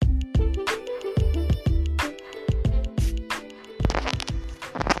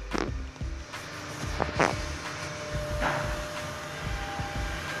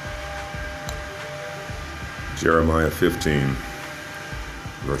Jeremiah 15,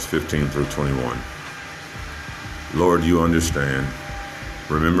 verse 15 through 21. Lord, you understand.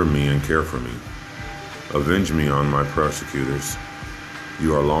 Remember me and care for me. Avenge me on my persecutors.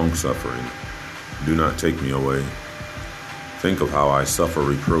 You are long-suffering. Do not take me away. Think of how I suffer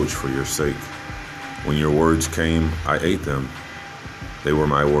reproach for your sake. When your words came, I ate them. They were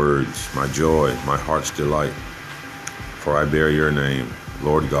my words, my joy, my heart's delight. For I bear your name,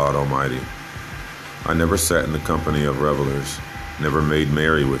 Lord God Almighty. I never sat in the company of revelers, never made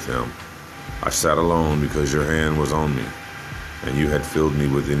merry with them. I sat alone because your hand was on me, and you had filled me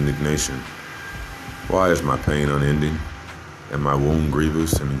with indignation. Why is my pain unending, and my wound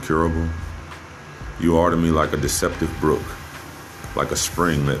grievous and incurable? You are to me like a deceptive brook, like a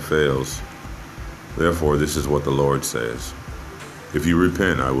spring that fails. Therefore, this is what the Lord says. If you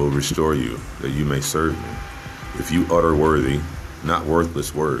repent, I will restore you, that you may serve me. If you utter worthy, not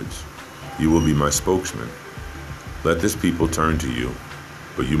worthless words, you will be my spokesman. Let this people turn to you,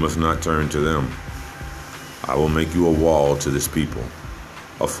 but you must not turn to them. I will make you a wall to this people,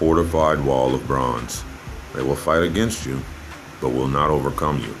 a fortified wall of bronze. They will fight against you, but will not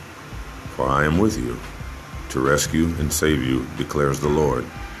overcome you. For I am with you, to rescue and save you, declares the Lord.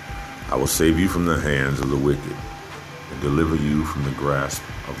 I will save you from the hands of the wicked, and deliver you from the grasp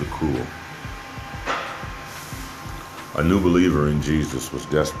of the cruel. A new believer in Jesus was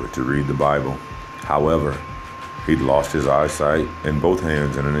desperate to read the Bible. However, he'd lost his eyesight and both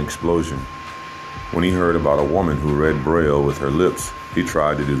hands in an explosion. When he heard about a woman who read Braille with her lips, he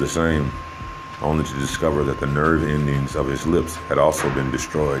tried to do the same, only to discover that the nerve endings of his lips had also been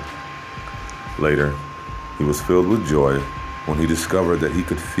destroyed. Later, he was filled with joy when he discovered that he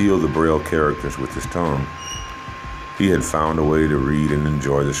could feel the Braille characters with his tongue. He had found a way to read and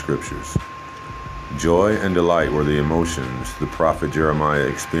enjoy the scriptures. Joy and delight were the emotions the prophet Jeremiah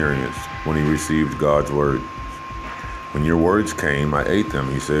experienced when he received God's word. When your words came, I ate them,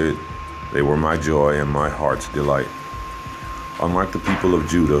 he said. They were my joy and my heart's delight. Unlike the people of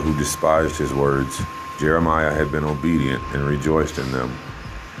Judah who despised his words, Jeremiah had been obedient and rejoiced in them.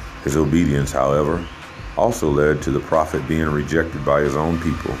 His obedience, however, also led to the prophet being rejected by his own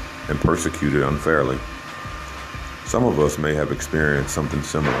people and persecuted unfairly. Some of us may have experienced something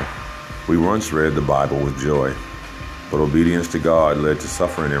similar. We once read the Bible with joy, but obedience to God led to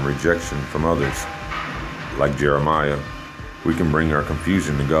suffering and rejection from others. Like Jeremiah, we can bring our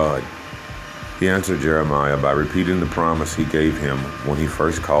confusion to God. He answered Jeremiah by repeating the promise he gave him when he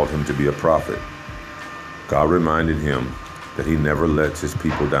first called him to be a prophet. God reminded him that he never lets his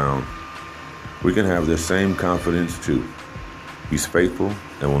people down. We can have this same confidence too. He's faithful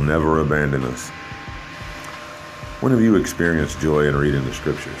and will never abandon us. When have you experienced joy in reading the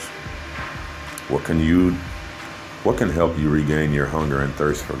scriptures? What can help you regain your hunger and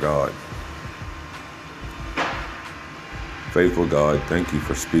thirst for God? Faithful God, thank you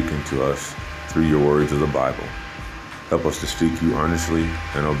for speaking to us through your words of the Bible. Help us to seek you earnestly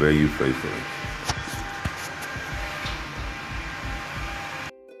and obey you faithfully.